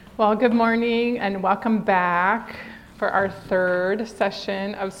Well, good morning and welcome back for our third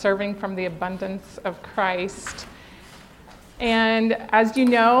session of Serving from the Abundance of Christ. And as you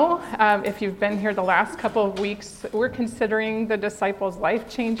know, if you've been here the last couple of weeks, we're considering the disciples'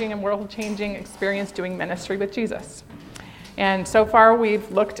 life-changing and world-changing experience doing ministry with Jesus. And so far,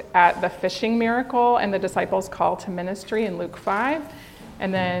 we've looked at the fishing miracle and the disciples' call to ministry in Luke 5.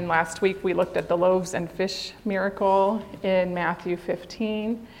 And then last week, we looked at the loaves and fish miracle in Matthew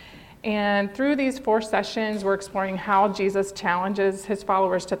 15. And through these 4 sessions, we're exploring how Jesus challenges his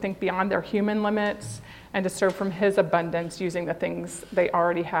followers to think beyond their human limits and to serve from his abundance using the things they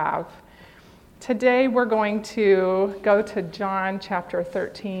already have. Today, we're going to go to John chapter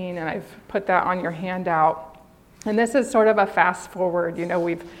 13, and I've put that on your handout. And this is sort of a fast forward. You know,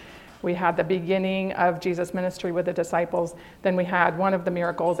 we had the beginning of Jesus' ministry with the disciples, then we had one of the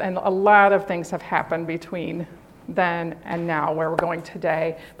miracles, and a lot of things have happened between then and now, where we're going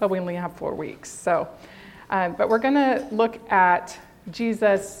today, but we only have 4 weeks. So, but we're going to look at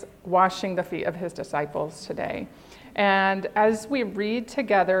Jesus washing the feet of his disciples today. And as we read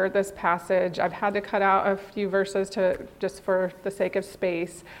together this passage, I've had to cut out a few verses just for the sake of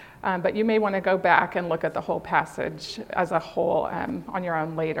space, but you may want to go back and look at the whole passage as a whole on your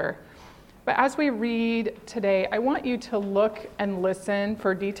own later. But as we read today, I want you to look and listen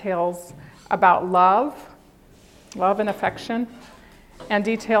for details about love and affection, and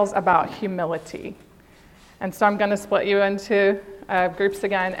details about humility. And so I'm going to split you into groups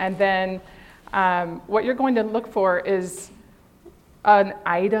again, and then what you're going to look for is an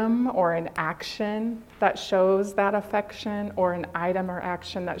item or an action that shows that affection, or an item or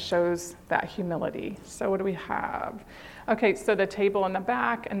action that shows that humility. So what do we have? Okay, so the table in the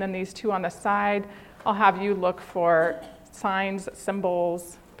back, and then these 2 on the side. I'll have you look for signs,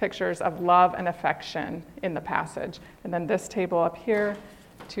 symbols, pictures of love and affection in the passage. And then this table up here,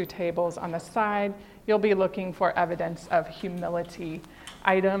 2 tables on the side, you'll be looking for evidence of humility,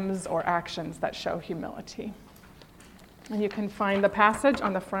 items or actions that show humility. And you can find the passage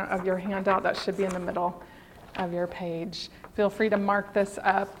on the front of your handout. That should be in the middle of your page. Feel free to mark this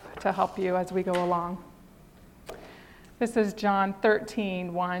up to help you as we go along. This is John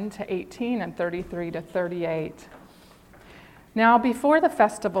 13, 1 to 18 and 33 to 38. Now, before the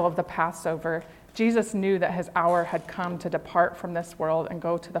festival of the Passover, Jesus knew that his hour had come to depart from this world and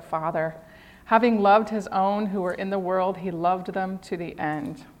go to the Father. Having loved his own who were in the world, he loved them to the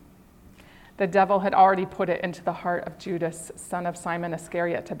end. The devil had already put it into the heart of Judas, son of Simon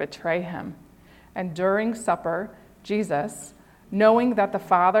Iscariot, to betray him. And during supper, Jesus, knowing that the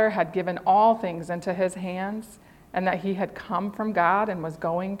Father had given all things into his hands, and that he had come from God and was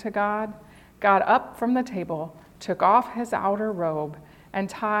going to God, got up from the table, took off his outer robe, and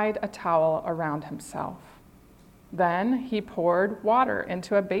tied a towel around himself. Then he poured water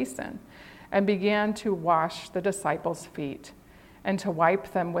into a basin and began to wash the disciples' feet and to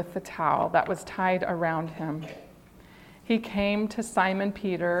wipe them with the towel that was tied around him. He came to Simon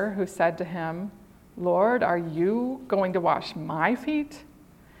Peter, who said to him, "Lord, are you going to wash my feet?"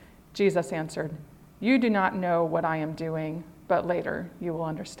 Jesus answered, "You do not know what I am doing, but later you will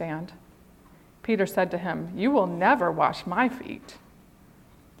understand." Peter said to him, "You will never wash my feet."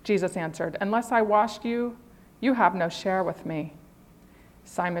 Jesus answered, "Unless I washed you, you have no share with me."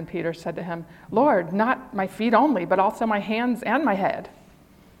 Simon Peter said to him, "Lord, not my feet only, but also my hands and my head."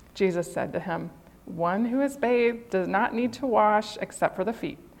 Jesus said to him, "One who is bathed does not need to wash except for the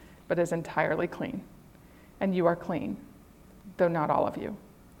feet, but is entirely clean. And you are clean, though not all of you."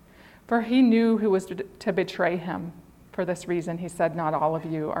 For he knew who was to betray him. For this reason, he said, "Not all of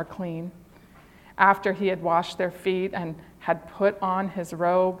you are clean." After he had washed their feet and had put on his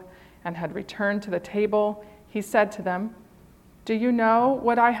robe and had returned to the table, he said to them, "Do you know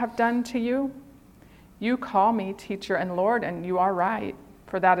what I have done to you? You call me teacher and Lord, and you are right,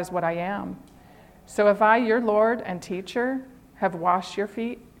 for that is what I am. So if I, your Lord and teacher, have washed your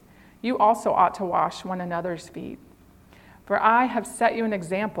feet, you also ought to wash one another's feet. For I have set you an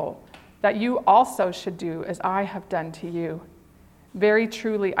example that you also should do as I have done to you. Very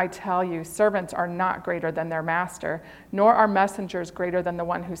truly, I tell you, servants are not greater than their master, nor are messengers greater than the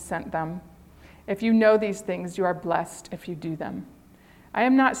one who sent them. If you know these things, you are blessed if you do them. I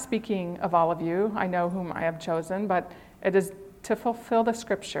am not speaking of all of you. I know whom I have chosen, but it is to fulfill the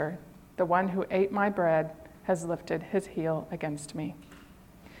scripture. The one who ate my bread has lifted his heel against me.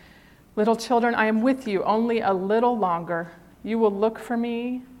 Little children, I am with you only a little longer. You will look for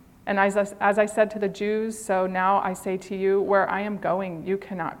me. And as I said to the Jews, so now I say to you, where I am going, you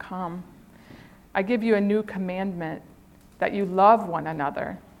cannot come. I give you a new commandment, that you love one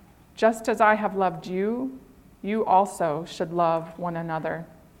another. Just as I have loved you, you also should love one another.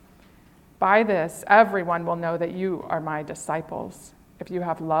 By this, everyone will know that you are my disciples, if you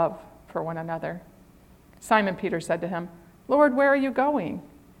have love for one another." Simon Peter said to him, "Lord, where are you going?"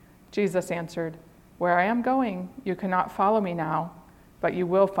 Jesus answered, "Where I am going, you cannot follow me now, but you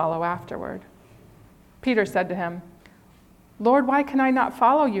will follow afterward." Peter said to him, "Lord, why can I not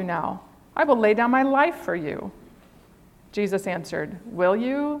follow you now? I will lay down my life for you." Jesus answered, "Will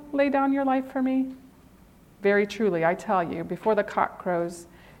you lay down your life for me? Very truly, I tell you, before the cock crows,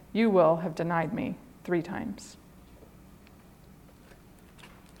 you will have denied me 3 times.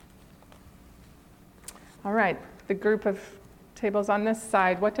 All right, the group of tables on this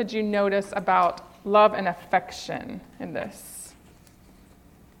side, what did you notice about love and affection in this?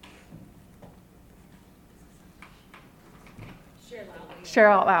 Share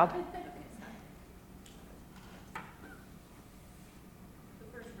out loud. The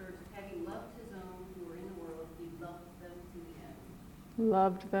first verse, having loved his own who were in the world, he loved them to the end.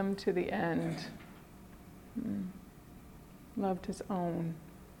 Loved them to the end. Loved his own.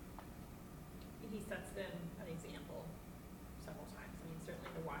 He sets them an example several times. I mean, certainly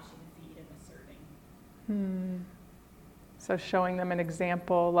the washing the feet and the serving. So showing them an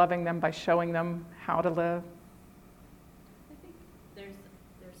example, loving them by showing them how to live. I think there's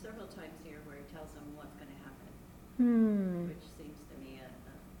several times here where he tells them what's going to happen, which seems to me a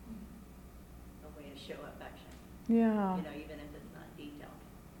way to show affection. Yeah. Even if it's not detailed.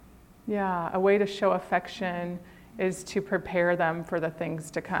 Yeah, a way to show affection is to prepare them for the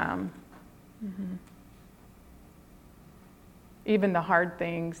things to come. Even the hard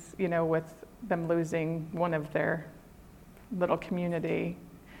things, with them losing one of their little community,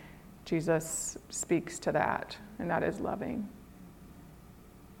 Jesus speaks to that, and that is loving.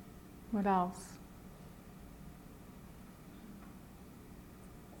 What else?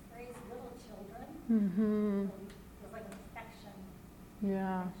 The phrase little children was like an affection.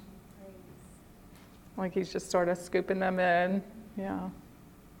 Yeah. Phrase. Like he's just sort of scooping them in. Yeah.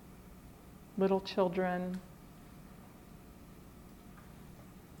 Little children.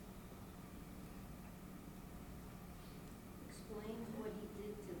 Explains what he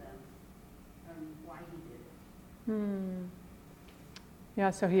did to them and why he did it. Yeah,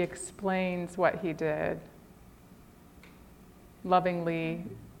 so he explains what he did. Lovingly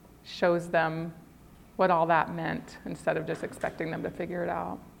shows them what all that meant instead of just expecting them to figure it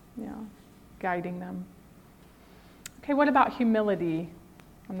out. Yeah, guiding them. Okay, what about humility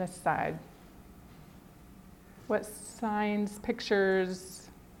on this side? What signs, pictures,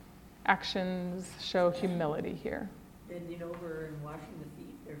 actions show humility here? Bending over and washing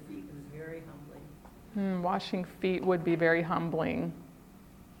their feet was very humbling. Washing feet would be very humbling.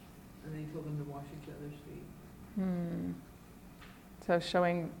 And they told them to wash each other's feet. So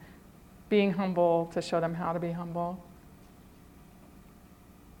being humble to show them how to be humble.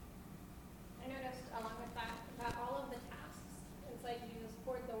 I noticed along with that all of the tasks, it's like Jesus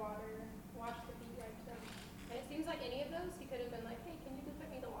poured the water, washed the feet, wiped them. And it seems like any of those, he could have been like, "Hey, can you go put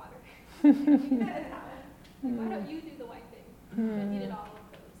me the water?" Why don't you do the wiping? But he did all of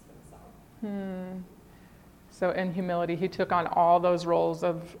those himself. So in humility, he took on all those roles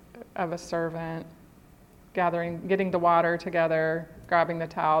of a servant, getting the water together, grabbing the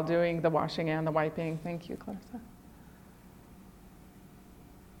towel, doing the washing and the wiping. Thank you, Clarissa.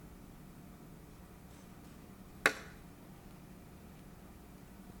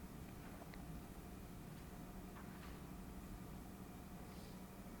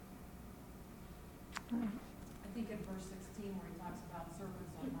 I think in verse 16 where he talks about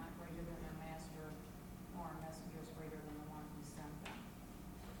servants are not greater than their master, nor are messengers greater than the one who sent them.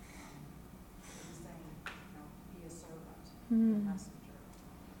 He's saying, be a servant, be a messenger.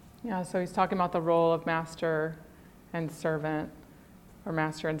 Yeah, so he's talking about the role of master and servant, or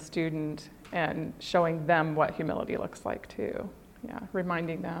master and student, and showing them what humility looks like too. Yeah,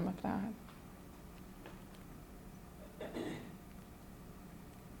 reminding them of that.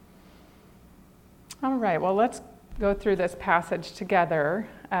 All right, well, let's go through this passage together.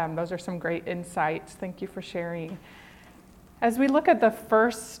 Those are some great insights. Thank you for sharing. As we look at the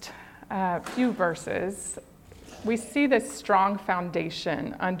first few verses, we see this strong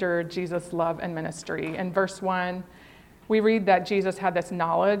foundation under Jesus' love and ministry. In verse 1, we read that Jesus had this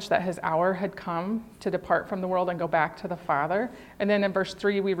knowledge that his hour had come to depart from the world and go back to the Father. And then in verse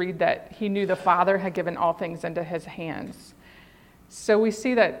 3, we read that he knew the Father had given all things into his hands. So we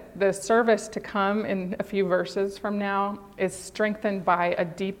see that the service to come in a few verses from now is strengthened by a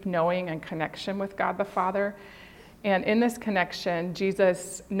deep knowing and connection with God the Father. And in this connection,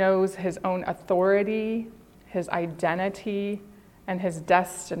 Jesus knows his own authority, his identity, and his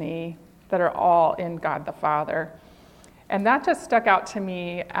destiny that are all in God the Father. And that just stuck out to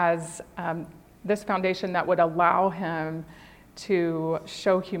me as this foundation that would allow him to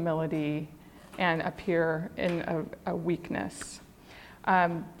show humility and appear in a weakness.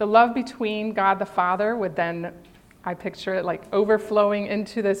 The love between God the Father would then, I picture it like overflowing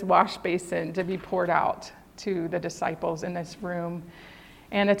into this wash basin to be poured out to the disciples in this room.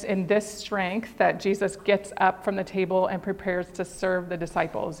 And it's in this strength that Jesus gets up from the table and prepares to serve the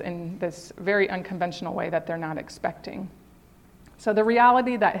disciples in this very unconventional way that they're not expecting. So the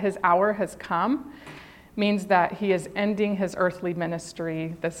reality that his hour has come means that he is ending his earthly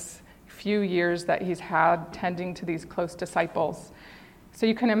ministry, this few years that he's had tending to these close disciples. So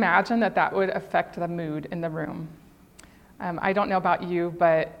you can imagine that that would affect the mood in the room. I don't know about you,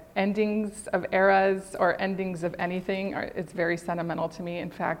 but endings of eras or endings of anything, it's very sentimental to me.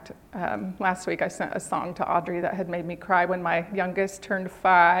 In fact, last week I sent a song to Audrey that had made me cry when my youngest turned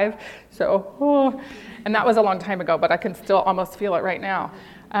 5. And that was a long time ago, but I can still almost feel it right now.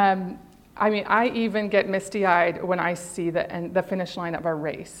 I even get misty-eyed when I see the finish line of a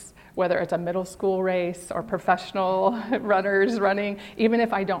race, whether it's a middle school race or professional runners running, even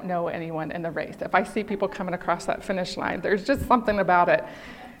if I don't know anyone in the race. If I see people coming across that finish line, there's just something about it.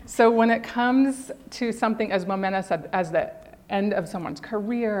 So when it comes to something as momentous as the end of someone's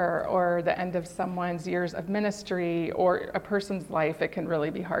career or the end of someone's years of ministry or a person's life, it can really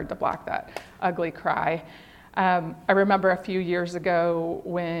be hard to block that ugly cry. I remember a few years ago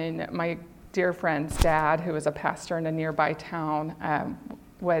when my dear friend's dad, who was a pastor in a nearby town,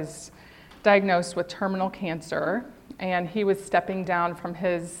 was diagnosed with terminal cancer, and he was stepping down from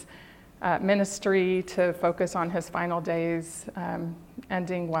his ministry to focus on his final days,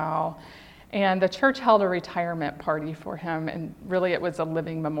 ending well. And the church held a retirement party for him, and really it was a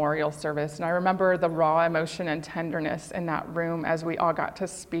living memorial service. And I remember the raw emotion and tenderness in that room as we all got to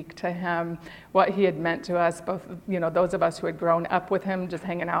speak to him, what he had meant to us, both, those of us who had grown up with him just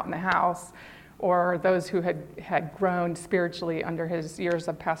hanging out in the house, or those who had grown spiritually under his years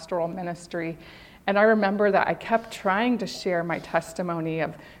of pastoral ministry. And I remember that I kept trying to share my testimony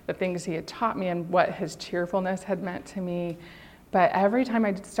of the things he had taught me and what his cheerfulness had meant to me. But every time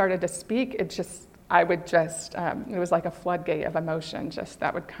I started to speak, it was like a floodgate of emotion just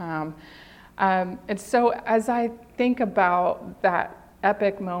that would come. And so as I think about that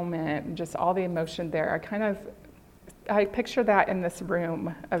epic moment, just all the emotion there, I picture that in this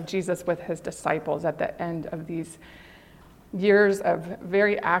room of Jesus with his disciples at the end of these years of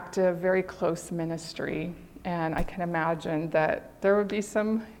very active, very close ministry. And I can imagine that there would be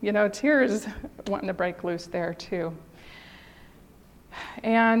some, tears wanting to break loose there too.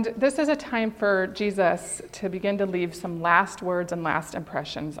 And this is a time for Jesus to begin to leave some last words and last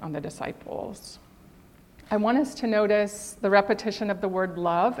impressions on the disciples. I want us to notice the repetition of the word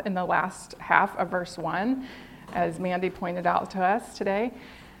love in the last half of verse 1, as Mandy pointed out to us today.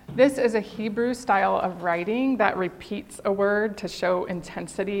 This is a Hebrew style of writing that repeats a word to show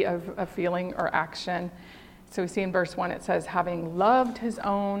intensity of a feeling or action. So we see in verse 1, it says, having loved his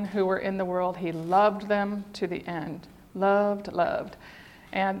own who were in the world, he loved them to the end. Loved.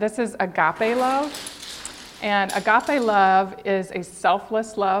 And this is agape love. And agape love is a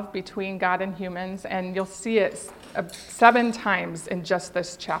selfless love between God and humans. And you'll see it 7 times in just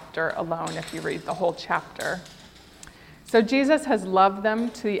this chapter alone if you read the whole chapter. So Jesus has loved them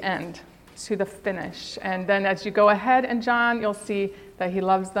to the end, to the finish. And then as you go ahead in John, you'll see that he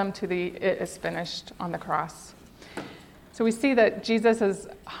loves them to the it is finished on the cross. So we see that Jesus'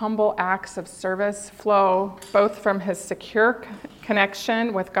 humble acts of service flow both from his secure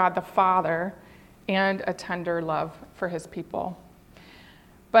connection with God the Father and a tender love for his people.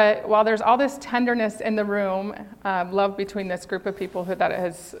 But while there's all this tenderness in the room, love between this group of people that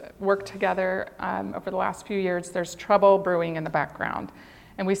has worked together over the last few years, there's trouble brewing in the background.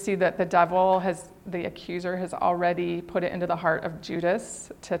 And we see that the accuser has already put it into the heart of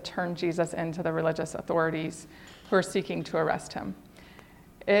Judas to turn Jesus into the religious authorities who are seeking to arrest him.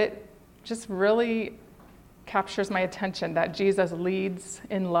 It just really captures my attention that Jesus leads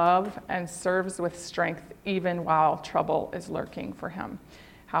in love and serves with strength even while trouble is lurking for him.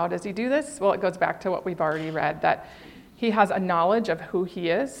 How does he do this? Well, it goes back to what we've already read, that he has a knowledge of who he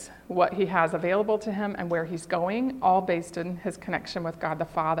is, what he has available to him, and where he's going, all based in his connection with God the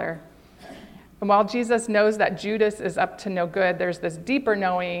Father. And while Jesus knows that Judas is up to no good, there's this deeper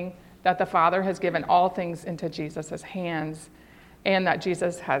knowing that the Father has given all things into Jesus' hands, and that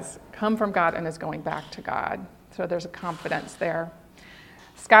Jesus has come from God and is going back to God. So there's a confidence there.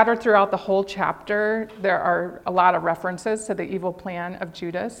 Scattered throughout the whole chapter, there are a lot of references to the evil plan of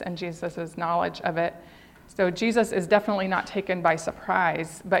Judas and Jesus' knowledge of it. So Jesus is definitely not taken by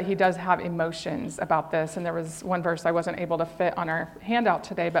surprise, but he does have emotions about this. And there was one verse I wasn't able to fit on our handout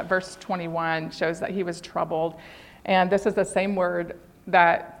today, but verse 21 shows that he was troubled. And this is the same word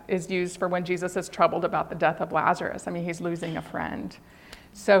that is used for when Jesus is troubled about the death of Lazarus. I mean, he's losing a friend.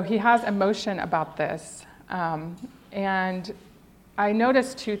 So he has emotion about this. And I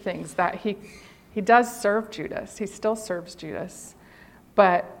noticed two things, that he does serve Judas. He still serves Judas,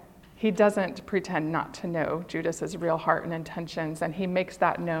 but he doesn't pretend not to know Judas's real heart and intentions, and he makes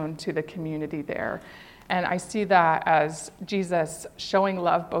that known to the community there. And I see that as Jesus showing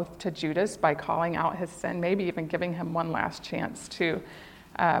love both to Judas by calling out his sin, maybe even giving him one last chance to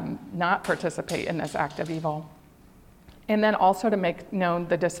not participate in this act of evil. And then also to make known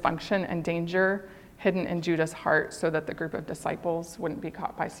the dysfunction and danger hidden in Judas' heart so that the group of disciples wouldn't be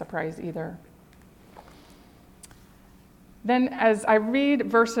caught by surprise either. Then as I read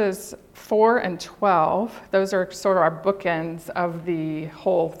verses 4 and 12, those are sort of our bookends of the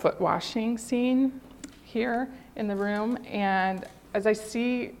whole foot washing scene here in the room. And as I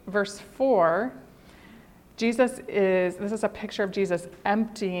see verse 4, this is a picture of Jesus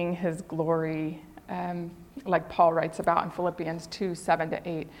emptying his glory, like Paul writes about in Philippians 2,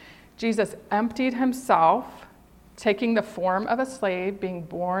 7-8. Jesus emptied himself, taking the form of a slave, being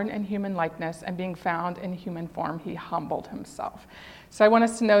born in human likeness, and being found in human form, he humbled himself. So I want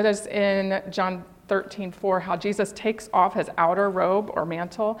us to notice in John 13:4 how Jesus takes off his outer robe or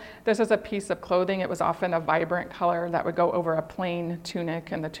mantle. This is a piece of clothing. It was often a vibrant color that would go over a plain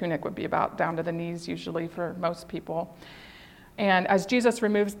tunic, and the tunic would be about down to the knees usually for most people. And as Jesus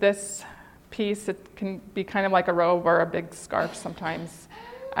removes this piece, it can be kind of like a robe or a big scarf sometimes,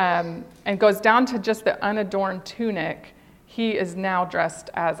 and goes down to just the unadorned tunic, he is now dressed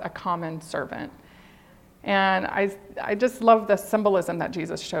as a common servant. And I just love the symbolism that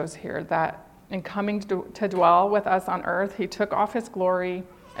Jesus shows here, that in coming to dwell with us on earth, he took off his glory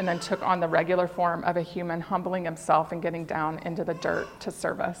and then took on the regular form of a human, humbling himself and getting down into the dirt to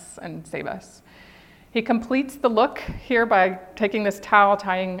serve us and save us. He completes the look here by taking this towel,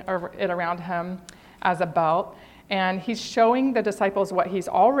 tying it around him as a belt. And he's showing the disciples what he's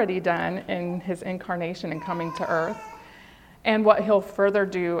already done in his incarnation and coming to earth, and what he'll further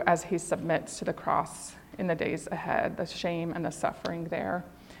do as he submits to the cross in the days ahead, the shame and the suffering there.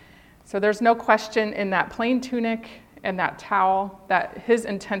 So there's no question in that plain tunic and that towel that his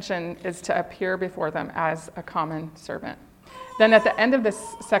intention is to appear before them as a common servant. Then at the end of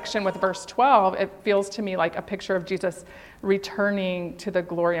this section with verse 12, it feels to me like a picture of Jesus returning to the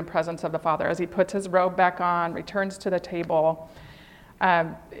glory and presence of the Father as he puts his robe back on, returns to the table.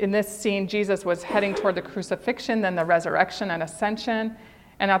 In this scene, Jesus was heading toward the crucifixion, then the resurrection and ascension.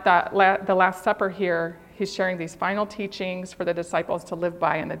 And at the Last Supper here, he's sharing these final teachings for the disciples to live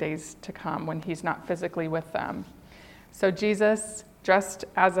by in the days to come when he's not physically with them. So Jesus, dressed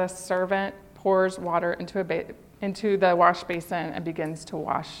as a servant, pours water into the wash basin and begins to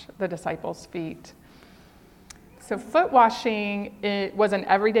wash the disciples' feet. So foot washing, it was an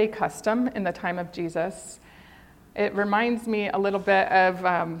everyday custom in the time of Jesus. It reminds me a little bit of,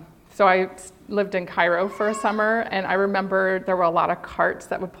 so I lived in Cairo for a summer, and I remember there were a lot of carts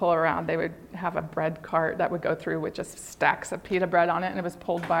that would pull around. They would have a bread cart that would go through with just stacks of pita bread on it, and it was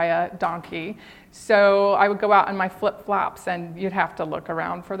pulled by a donkey. So I would go out in my flip-flops, and you'd have to look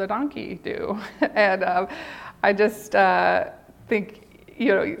around for the donkey too. And I just think,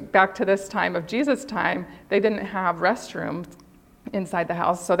 back to this time of Jesus' time, they didn't have restrooms inside the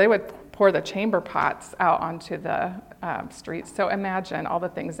house, so they would pour the chamber pots out onto the streets. So imagine all the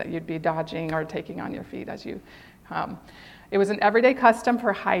things that you'd be dodging or taking on your feet as you come. It was an everyday custom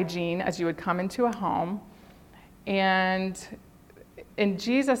for hygiene as you would come into a home. And in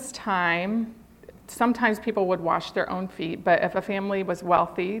Jesus' time, sometimes people would wash their own feet, but if a family was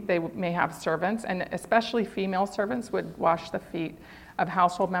wealthy, they may have servants, and especially female servants would wash the feet of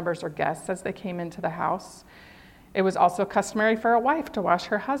household members or guests as they came into the house. It was also customary for a wife to wash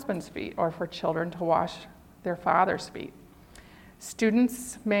her husband's feet, or for children to wash their father's feet.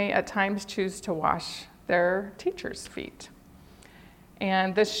 Students may at times choose to wash their teacher's feet.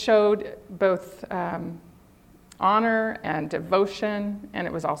 And this showed both honor and devotion, and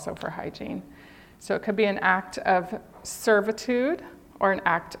it was also for hygiene. So it could be an act of servitude or an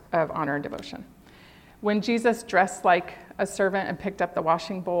act of honor and devotion. When Jesus dressed like a servant and picked up the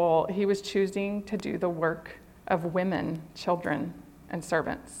washing bowl, he was choosing to do the work of women, children, and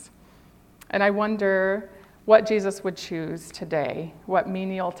servants. And I wonder what Jesus would choose today, what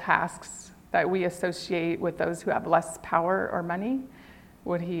menial tasks that we associate with those who have less power or money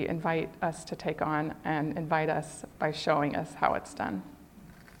would he invite us to take on, and invite us by showing us how it's done.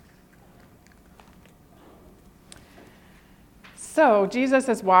 So Jesus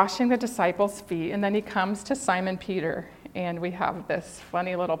is washing the disciples' feet, and then he comes to Simon Peter, and we have this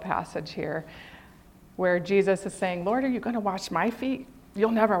funny little passage here where Jesus is saying, Lord, are you going to wash my feet?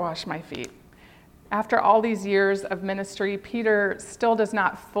 You'll never wash my feet. After all these years of ministry, Peter still does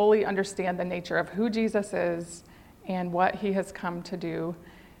not fully understand the nature of who Jesus is and what he has come to do.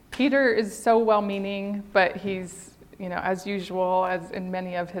 Peter is so well-meaning, but he's, as usual, as in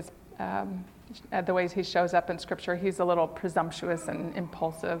many of his the ways he shows up in Scripture, he's a little presumptuous and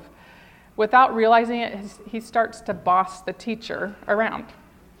impulsive. Without realizing it, he starts to boss the teacher around.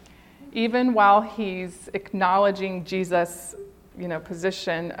 Even while he's acknowledging Jesus'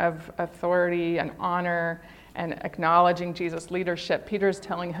 position of authority and honor and acknowledging Jesus' leadership, Peter's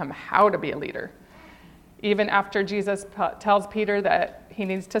telling him how to be a leader. Even after Jesus tells Peter that he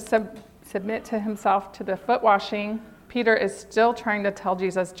needs to submit to himself to the foot washing, Peter is still trying to tell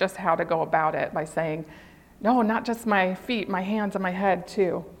Jesus just how to go about it by saying, no, not just my feet, my hands and my head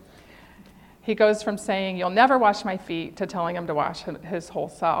too. He goes from saying, you'll never wash my feet, to telling him to wash his whole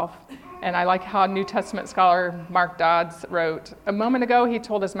self. And I like how New Testament scholar Mark Dodds wrote, a moment ago he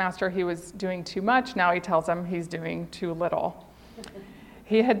told his master he was doing too much, now he tells him he's doing too little.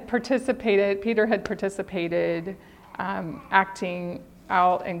 Peter had participated, acting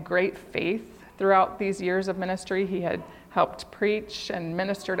out in great faith throughout these years of ministry. He had helped preach and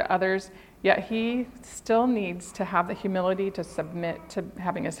minister to others, yet he still needs to have the humility to submit to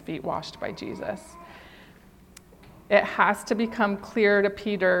having his feet washed by Jesus. It has to become clear to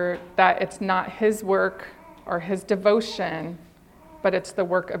Peter that it's not his work or his devotion, but it's the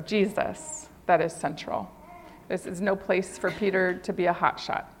work of Jesus that is central. This is no place for Peter to be a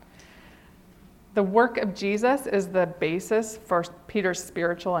hotshot. The work of Jesus is the basis for Peter's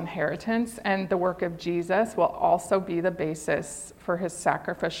spiritual inheritance, and the work of Jesus will also be the basis for his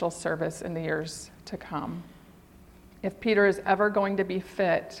sacrificial service in the years to come. If Peter is ever going to be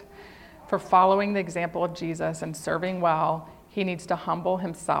fit for following the example of Jesus and serving well, he needs to humble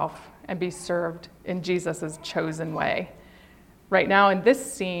himself and be served in Jesus' chosen way. Right now in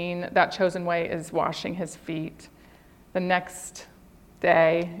this scene, that chosen way is washing his feet. The next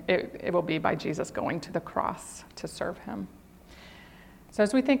day, it will be by Jesus going to the cross to serve him. So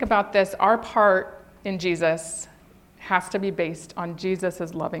as we think about this, our part in Jesus has to be based on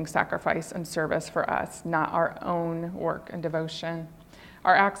Jesus' loving sacrifice and service for us, not our own work and devotion.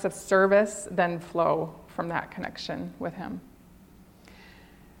 Our acts of service then flow from that connection with him.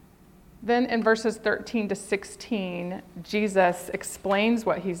 Then in verses 13 to 16, Jesus explains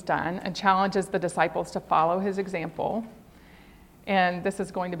what he's done and challenges the disciples to follow his example. And this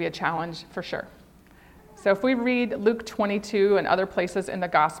is going to be a challenge for sure. So if we read Luke 22 and other places in the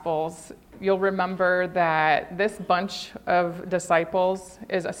Gospels, you'll remember that this bunch of disciples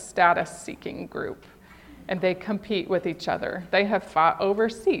is a status-seeking group, and they compete with each other. They have fought over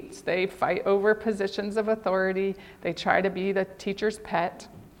seats. They fight over positions of authority. They try to be the teacher's pet.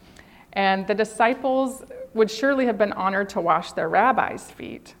 And the disciples would surely have been honored to wash their rabbi's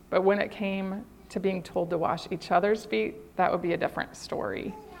feet, but when it came to being told to wash each other's feet, that would be a different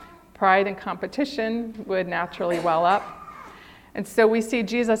story. Pride and competition would naturally well up. And so we see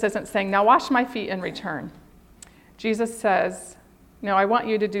Jesus isn't saying, now wash my feet in return. Jesus says, no, I want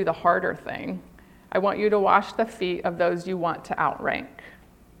you to do the harder thing. I want you to wash the feet of those you want to outrank.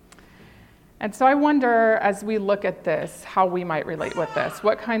 And so I wonder, as we look at this, how we might relate with this.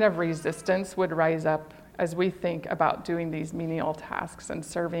 What kind of resistance would rise up as we think about doing these menial tasks and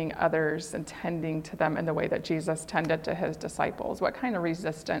serving others and tending to them in the way that Jesus tended to his disciples? What kind of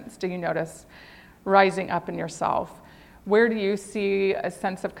resistance do you notice rising up in yourself? Where do you see a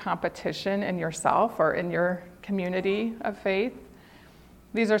sense of competition in yourself or in your community of faith?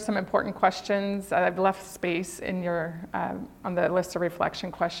 These are some important questions. I've left space in your on the list of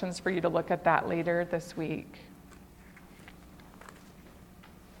reflection questions for you to look at that later this week.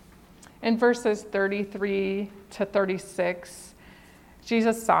 In verses 33 to 36,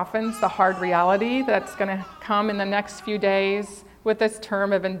 Jesus softens the hard reality that's going to come in the next few days with this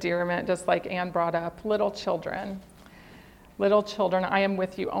term of endearment, just like Anne brought up, little children. Little children, I am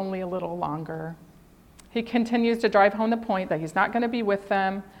with you only a little longer. He continues to drive home the point that he's not going to be with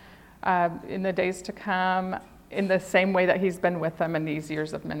them in the days to come in the same way that he's been with them in these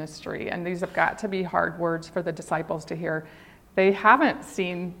years of ministry. And these have got to be hard words for the disciples to hear. They haven't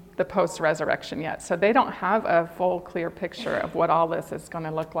seen the post-resurrection yet, so they don't have a full, clear picture of what all this is going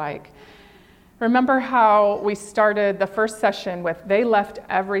to look like. Remember how we started the first session with they left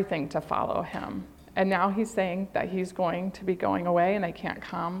everything to follow him. And now he's saying that he's going to be going away and they can't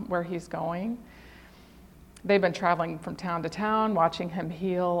come where he's going. They've been traveling from town to town, watching him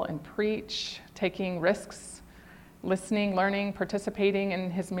heal and preach, taking risks listening, learning, participating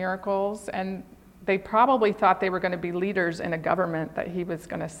in his miracles, and they probably thought they were going to be leaders in a government that he was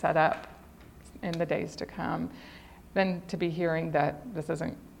going to set up in the days to come. Then to be hearing that this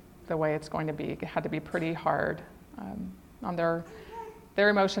isn't the way it's going to be, it had to be pretty hard on their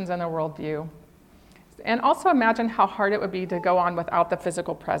emotions and their worldview. And also imagine how hard it would be to go on without the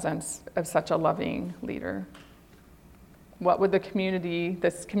physical presence of such a loving leader. What would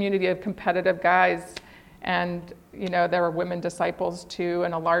this community of competitive guys, and there were women disciples too,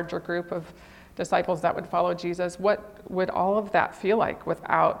 and a larger group of disciples that would follow Jesus, what would all of that feel like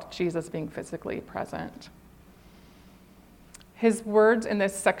without Jesus being physically present? His words in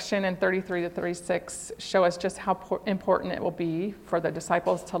this section in 33 to 36 show us just how important it will be for the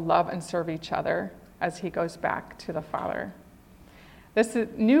disciples to love and serve each other as he goes back to the Father. This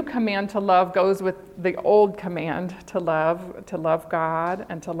new command to love goes with the old command to love God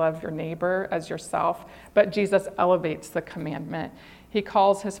and to love your neighbor as yourself, but Jesus elevates the commandment. He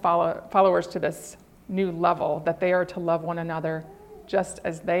calls his followers to this new level, that they are to love one another just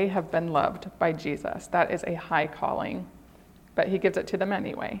as they have been loved by Jesus. That is a high calling, but he gives it to them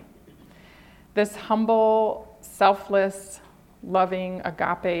anyway. This humble, selfless, loving,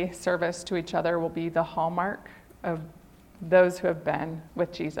 agape service to each other will be the hallmark of those who have been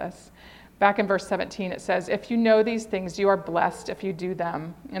with Jesus. Back in verse 17, it says, if you know these things, you are blessed if you do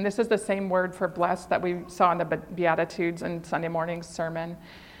them. And this is the same word for blessed that we saw in the Beatitudes and Sunday morning's sermon.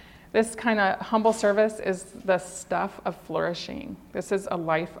 This kind of humble service is the stuff of flourishing. This is a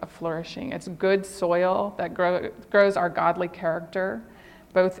life of flourishing. It's good soil that grows our godly character,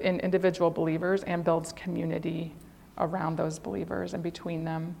 both in individual believers, and builds community around those believers and between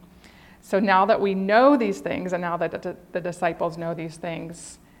them. So now that we know these things, and now that the disciples know these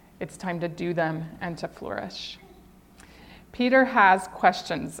things, it's time to do them and to flourish. Peter has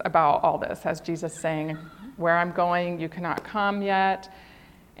questions about all this, as Jesus saying, where I'm going, you cannot come yet.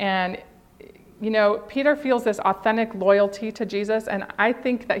 And, Peter feels this authentic loyalty to Jesus, and I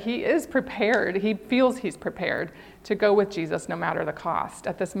think that he is prepared. He feels he's prepared to go with Jesus no matter the cost.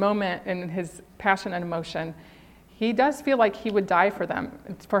 At this moment in his passion and emotion, he does feel like he would die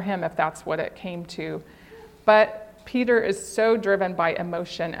for him if that's what it came to. But Peter is so driven by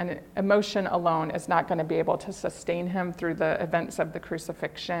emotion, and emotion alone is not going to be able to sustain him through the events of the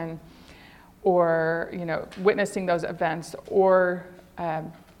crucifixion, or witnessing those events, or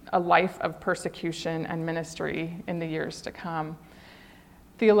a life of persecution and ministry in the years to come.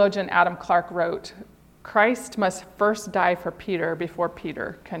 Theologian Adam Clarke wrote, "Christ must first die for Peter before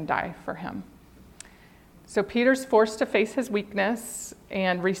Peter can die for him." So Peter's forced to face his weakness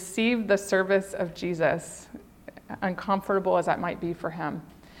and receive the service of Jesus, uncomfortable as that might be for him.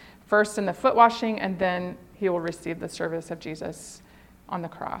 First in the foot washing, and then he will receive the service of Jesus on the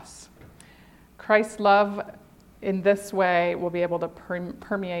cross. Christ's love in this way will be able to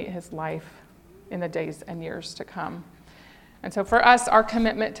permeate his life in the days and years to come. And so for us, our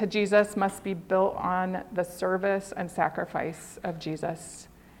commitment to Jesus must be built on the service and sacrifice of Jesus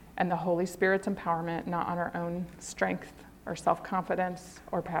and the Holy Spirit's empowerment, not on our own strength or self-confidence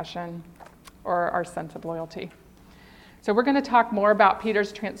or passion or our sense of loyalty. So we're going to talk more about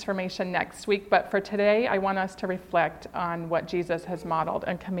Peter's transformation next week, but for today, I want us to reflect on what Jesus has modeled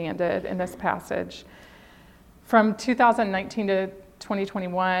and commanded in this passage. From 2019 to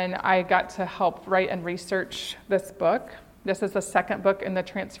 2021, I got to help write and research this book. This is the second book in the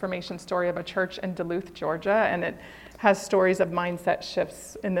transformation story of a church in Duluth, Georgia, and it has stories of mindset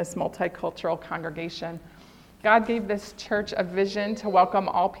shifts in this multicultural congregation. God gave this church a vision to welcome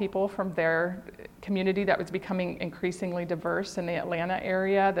all people from their community that was becoming increasingly diverse in the Atlanta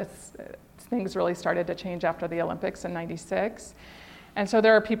area. Things really started to change after the Olympics in '96. And so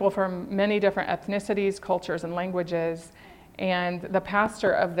there are people from many different ethnicities, cultures, and languages. And the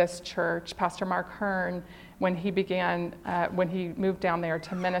pastor of this church, Pastor Mark Hearn, when he moved down there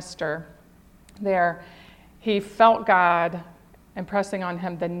to minister there, he felt God impressing on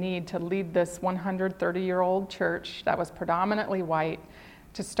him the need to lead this 130-year-old church that was predominantly white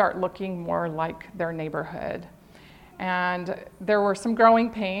to start looking more like their neighborhood. And there were some growing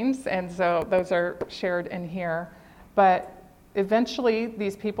pains, and so those are shared in here. But eventually,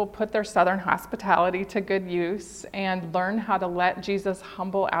 these people put their Southern hospitality to good use and learned how to let Jesus'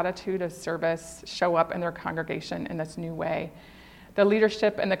 humble attitude of service show up in their congregation in this new way. The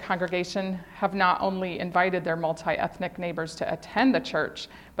leadership and the congregation have not only invited their multi-ethnic neighbors to attend the church,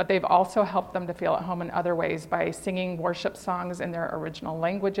 but they've also helped them to feel at home in other ways by singing worship songs in their original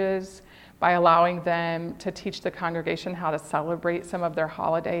languages, by allowing them to teach the congregation how to celebrate some of their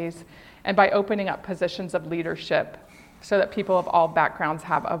holidays, and by opening up positions of leadership so that people of all backgrounds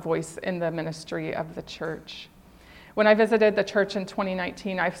have a voice in the ministry of the church. When I visited the church in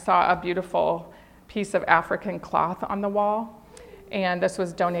 2019, I saw a beautiful piece of African cloth on the wall, and this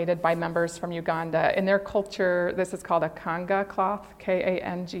was donated by members from Uganda. In their culture, this is called a kanga cloth,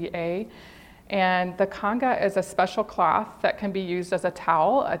 Kanga. And the kanga is a special cloth that can be used as a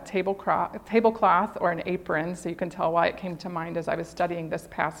towel, a tablecloth, or an apron, so you can tell why it came to mind as I was studying this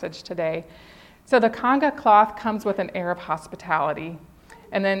passage today. So the kanga cloth comes with an air of hospitality.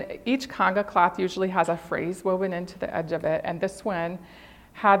 And then each kanga cloth usually has a phrase woven into the edge of it, and this one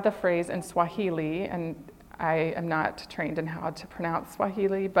had the phrase in Swahili, and I am not trained in how to pronounce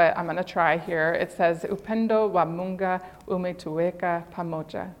Swahili, but I'm going to try here. It says, Upendo wa Mungu umetuweka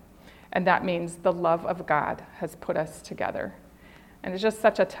pamoja. And that means the love of God has put us together. And it's just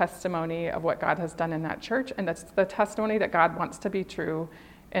such a testimony of what God has done in that church, and it's the testimony that God wants to be true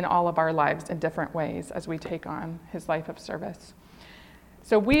in all of our lives in different ways as we take on his life of service.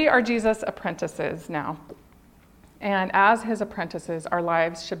 So we are Jesus' apprentices now. And as his apprentices, our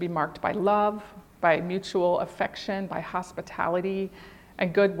lives should be marked by love, by mutual affection, by hospitality,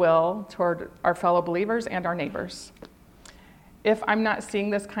 and goodwill toward our fellow believers and our neighbors. If I'm not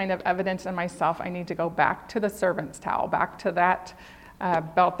seeing this kind of evidence in myself, I need to go back to the servant's towel, back to that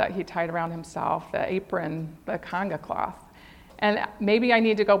belt that he tied around himself, the apron, the kanga cloth. And maybe I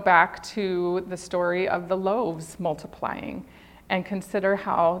need to go back to the story of the loaves multiplying and consider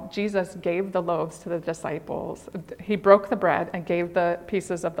how Jesus gave the loaves to the disciples. He broke the bread and gave the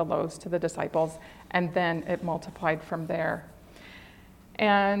pieces of the loaves to the disciples, and then it multiplied from there.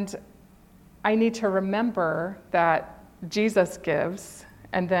 And I need to remember that Jesus gives,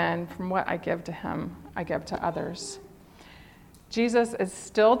 and then from what I give to him, I give to others. Jesus is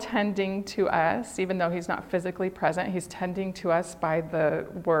still tending to us, even though he's not physically present. He's tending to us by the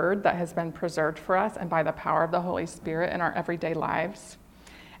word that has been preserved for us and by the power of the Holy Spirit in our everyday lives.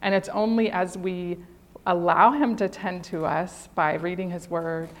 And it's only as we allow him to tend to us by reading his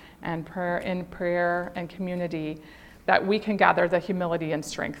word and prayer and community that we can gather the humility and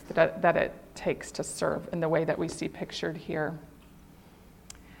strength that it takes to serve in the way that we see pictured here.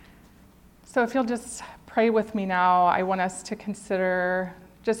 So if you'll just pray with me now, I want us to consider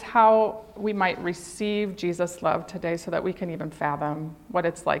just how we might receive Jesus' love today so that we can even fathom what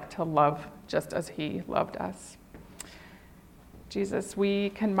it's like to love just as he loved us. Jesus, we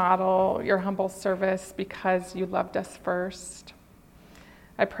can model your humble service because you loved us first.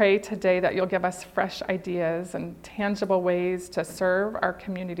 I pray today that you'll give us fresh ideas and tangible ways to serve our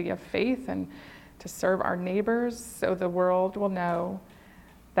community of faith and to serve our neighbors so the world will know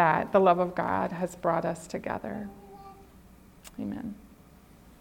that the love of God has brought us together. Amen.